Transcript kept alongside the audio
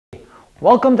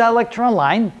Welcome to Electron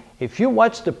Line. If you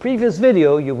watched the previous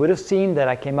video, you would have seen that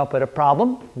I came up with a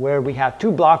problem where we had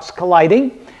two blocks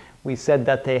colliding. We said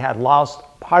that they had lost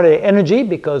part of their energy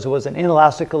because it was an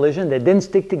inelastic collision. They didn't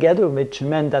stick together, which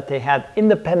meant that they had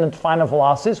independent final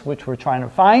velocities, which we're trying to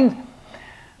find.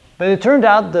 But it turned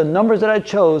out the numbers that I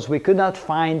chose, we could not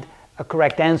find a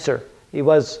correct answer. It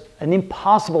was an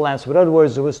impossible answer. In other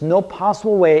words, there was no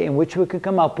possible way in which we could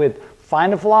come up with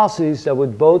final velocities that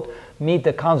would both meet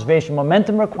the conservation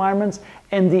momentum requirements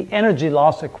and the energy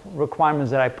loss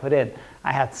requirements that I put in.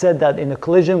 I had said that in a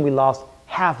collision we lost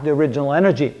half the original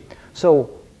energy. So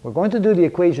we're going to do the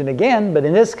equation again, but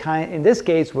in this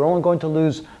case we're only going to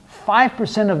lose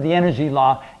 5% of the energy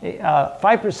loss.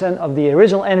 5% of the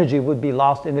original energy would be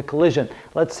lost in the collision.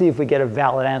 Let's see if we get a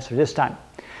valid answer this time.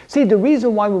 See, the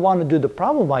reason why we want to do the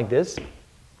problem like this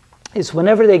is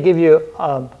whenever they give you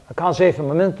a conservation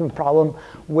momentum problem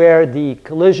where the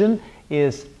collision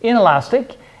is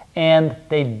inelastic and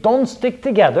they don't stick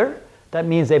together, that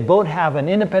means they both have an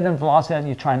independent velocity that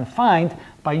you're trying to find.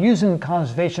 By using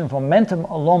conservation of momentum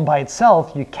alone by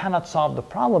itself, you cannot solve the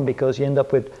problem because you end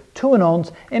up with two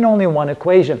unknowns in only one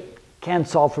equation. Can't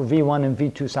solve for V1 and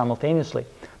V2 simultaneously.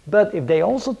 But if they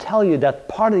also tell you that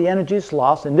part of the energy is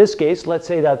lost, in this case, let's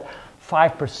say that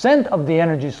 5% of the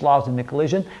energy is lost in the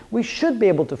collision, we should be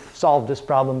able to solve this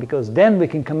problem because then we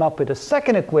can come up with a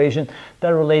second equation that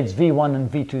relates V1 and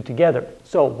V2 together.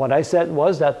 So what I said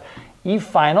was that E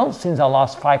final, since I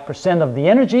lost 5% of the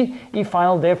energy, E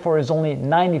final therefore is only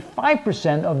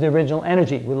 95% of the original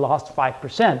energy. We lost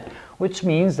 5%, which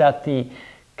means that the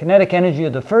kinetic energy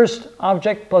of the first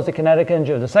object plus the kinetic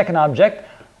energy of the second object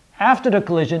after the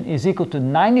collision is equal to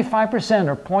 95%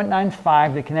 or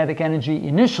 0.95 the kinetic energy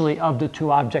initially of the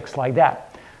two objects like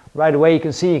that. Right away you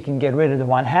can see you can get rid of the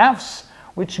 1/2,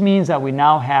 which means that we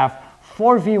now have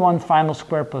 4v1 final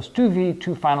squared plus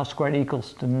 2v2 final squared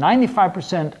equals to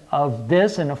 95% of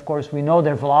this, and of course we know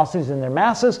their velocities and their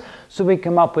masses, so we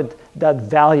come up with that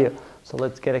value. So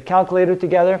let's get a calculator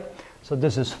together. So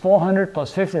this is 400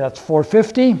 plus 50, that's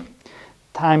 450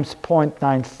 times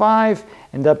 0.95,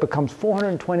 and that becomes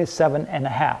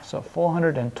 427.5. So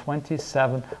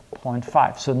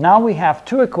 427.5. So now we have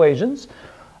two equations.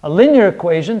 A linear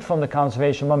equation from the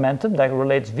conservation momentum that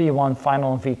relates V1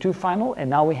 final and V2 final, and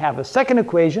now we have a second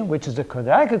equation, which is a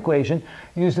quadratic equation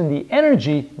using the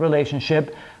energy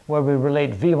relationship where we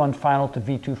relate V1 final to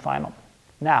V2 final.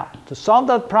 Now, to solve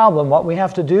that problem, what we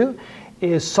have to do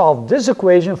is solve this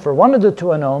equation for one of the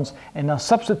two unknowns and now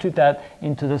substitute that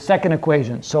into the second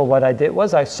equation. So what I did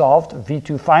was I solved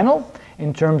V2 final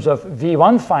in terms of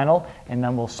V1 final, and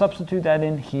then we'll substitute that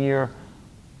in here.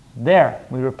 There,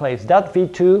 we replace that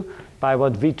V2 by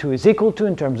what V2 is equal to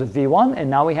in terms of V1, and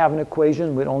now we have an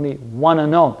equation with only one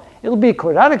unknown. It'll be a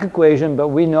quadratic equation, but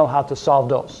we know how to solve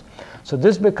those. So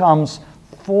this becomes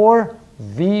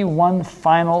 4v1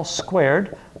 final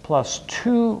squared plus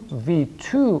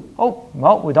 2v2. Oh,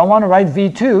 well, we don't want to write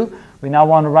v2. We now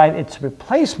want to write its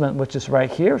replacement, which is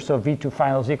right here. So v2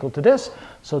 final is equal to this.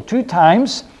 So 2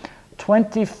 times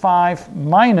 25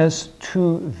 minus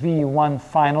 2v1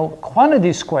 final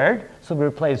quantity squared. So we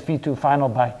replace v2 final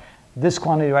by this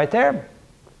quantity right there.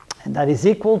 And that is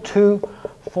equal to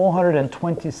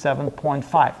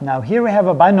 427.5. Now here we have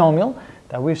a binomial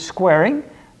that we're squaring.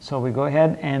 So we go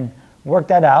ahead and work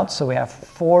that out. So we have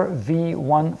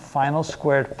 4v1 final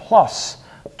squared plus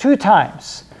 2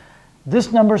 times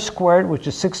this number squared, which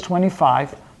is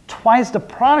 625, twice the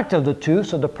product of the two.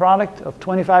 So the product of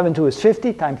 25 and 2 is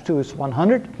 50, times 2 is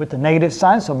 100 with the negative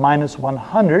sign, so minus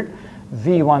 100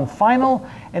 v1 final,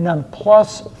 and then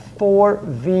plus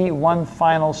 4v1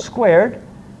 final squared,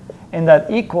 and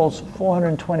that equals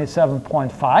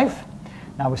 427.5.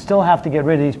 Now we still have to get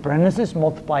rid of these parentheses,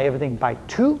 multiply everything by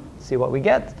 2, see what we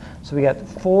get. So we get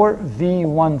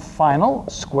 4v1 final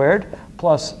squared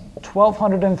plus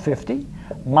 1250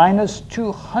 minus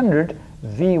 200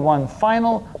 v1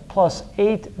 final plus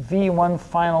 8 v1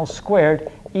 final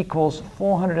squared equals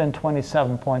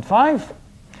 427.5.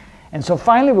 And so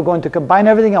finally we're going to combine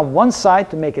everything on one side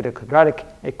to make it a quadratic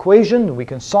equation that we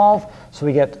can solve. So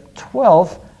we get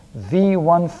 12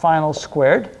 v1 final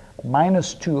squared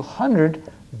minus 200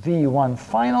 v1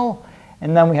 final,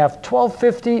 and then we have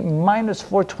 1250 minus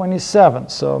 427.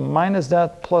 So minus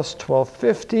that plus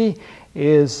 1250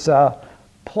 is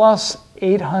plus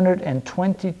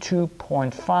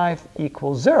 822.5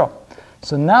 equals 0.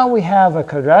 So now we have a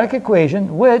quadratic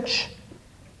equation which,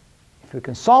 if we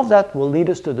can solve that, will lead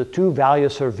us to the two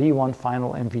values for V1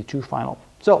 final and V2 final.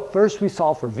 So first we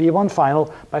solve for V1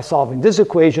 final by solving this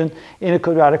equation in a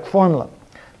quadratic formula.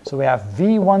 So we have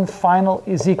V1 final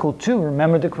is equal to,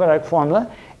 remember the quadratic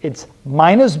formula, it's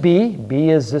minus b. B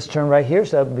is this term right here,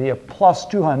 so that would be a plus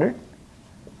 200.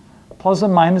 Plus or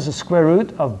minus the square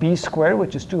root of b squared,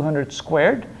 which is 200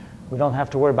 squared. We don't have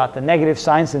to worry about the negative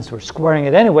sign since we're squaring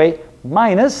it anyway.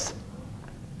 Minus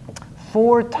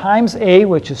 4 times a,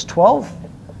 which is 12,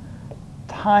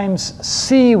 times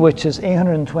c, which is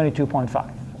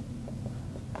 822.5.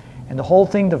 And the whole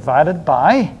thing divided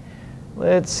by,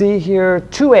 let's see here,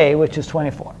 2a, which is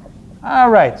 24. All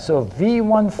right, so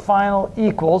V1 final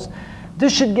equals,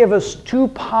 this should give us two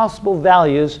possible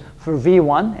values for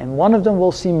V1, and one of them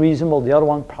will seem reasonable, the other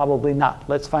one probably not.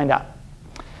 Let's find out.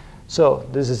 So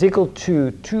this is equal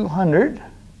to 200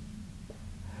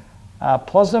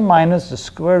 plus or minus the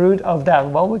square root of that.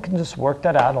 Well, we can just work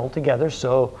that out altogether.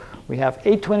 So we have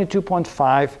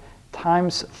 822.5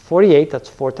 times 48, that's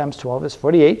 4 times 12 is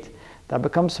 48. That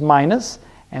becomes minus,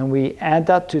 and we add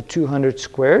that to 200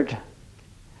 squared.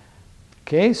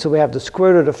 Okay, so we have the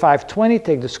square root of 520,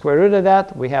 take the square root of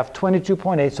that, we have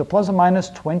 22.8, so plus or minus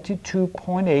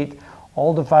 22.8,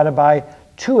 all divided by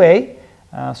 2a.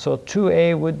 So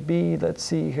 2a would be, let's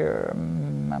see here,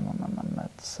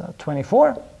 that's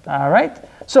 24. All right,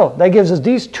 so that gives us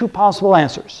these two possible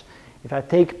answers. If I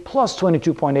take plus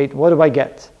 22.8, what do I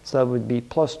get? So that would be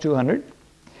plus 200.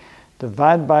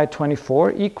 Divide by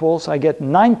 24 equals, I get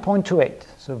 9.28.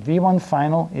 So V1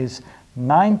 final is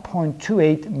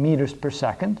 9.28 meters per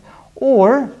second.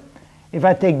 Or if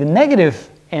I take the negative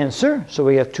answer, so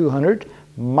we have 200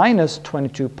 minus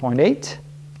 22.8,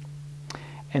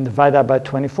 and divide that by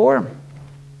 24,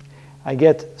 I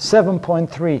get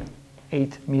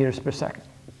 7.38 meters per second.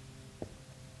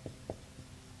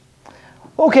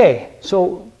 Okay,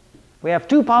 so we have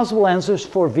two possible answers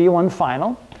for V1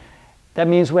 final. That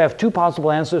means we have two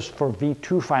possible answers for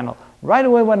V2 final. Right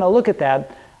away when I look at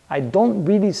that, I don't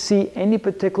really see any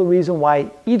particular reason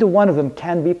why either one of them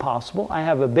can be possible. I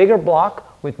have a bigger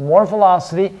block with more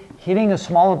velocity hitting a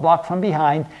smaller block from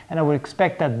behind, and I would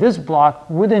expect that this block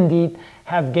would indeed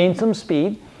have gained some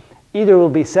speed. Either it will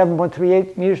be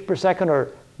 7.38 meters per second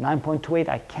or 9.28,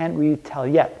 I can't really tell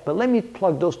yet. But let me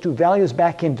plug those two values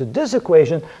back into this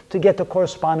equation to get the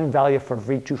corresponding value for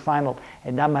V2 final,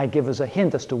 and that might give us a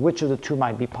hint as to which of the two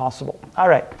might be possible. All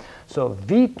right, so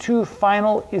V2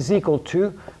 final is equal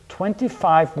to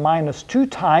 25 minus 2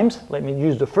 times, let me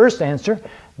use the first answer,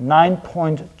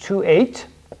 9.28.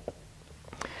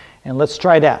 And let's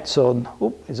try that. So,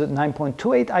 is it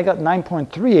 9.28? I got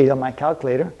 9.38 on my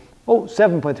calculator. Oh,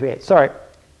 7.38, sorry.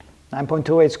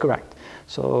 9.28 is correct.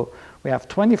 So we have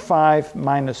 25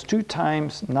 minus 2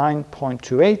 times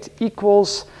 9.28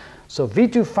 equals, so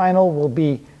V2 final will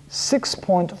be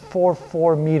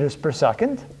 6.44 meters per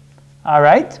second. All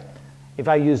right. If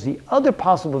I use the other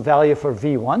possible value for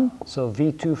V1, so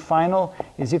V2 final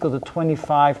is equal to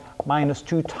 25 minus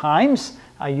 2 times,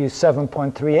 I use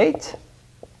 7.38.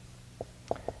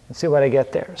 Let's see what I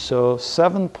get there. So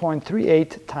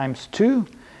 7.38 times 2,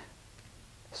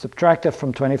 subtract that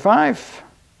from 25.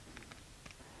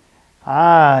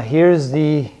 Here's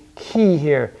the key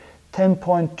here,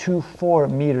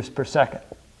 10.24 meters per second.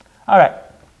 All right.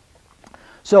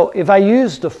 So if I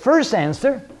use the first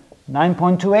answer,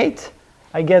 9.28,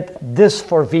 I get this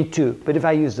for V2. But if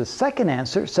I use the second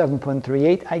answer,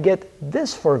 7.38, I get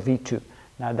this for V2.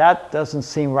 Now that doesn't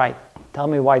seem right. Tell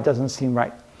me why it doesn't seem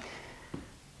right.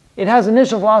 It has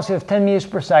initial velocity of 10 meters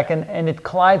per second, and it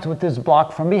collides with this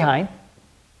block from behind.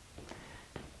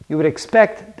 You would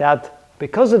expect that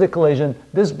because of the collision,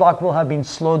 this block will have been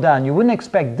slowed down. You wouldn't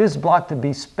expect this block to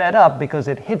be sped up because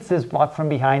it hits this block from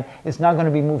behind. It's not going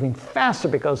to be moving faster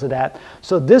because of that.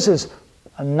 So this is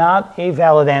not a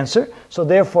valid answer. So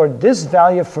therefore, this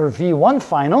value for V1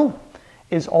 final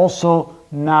is also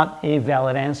not a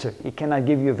valid answer. It cannot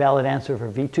give you a valid answer for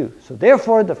V2. So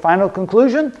therefore, the final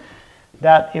conclusion,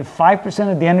 that if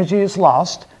 5% of the energy is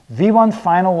lost, V1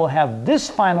 final will have this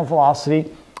final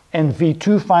velocity, and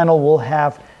V2 final will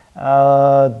have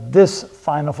this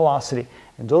final velocity.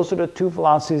 And those are the two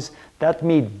velocities that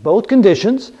meet both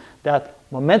conditions, that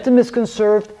momentum is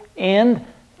conserved and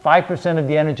 5% of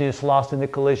the energy is lost in the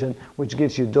collision, which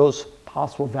gives you those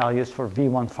possible values for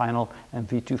V1 final and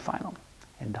V2 final.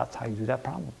 And that's how you do that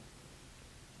problem.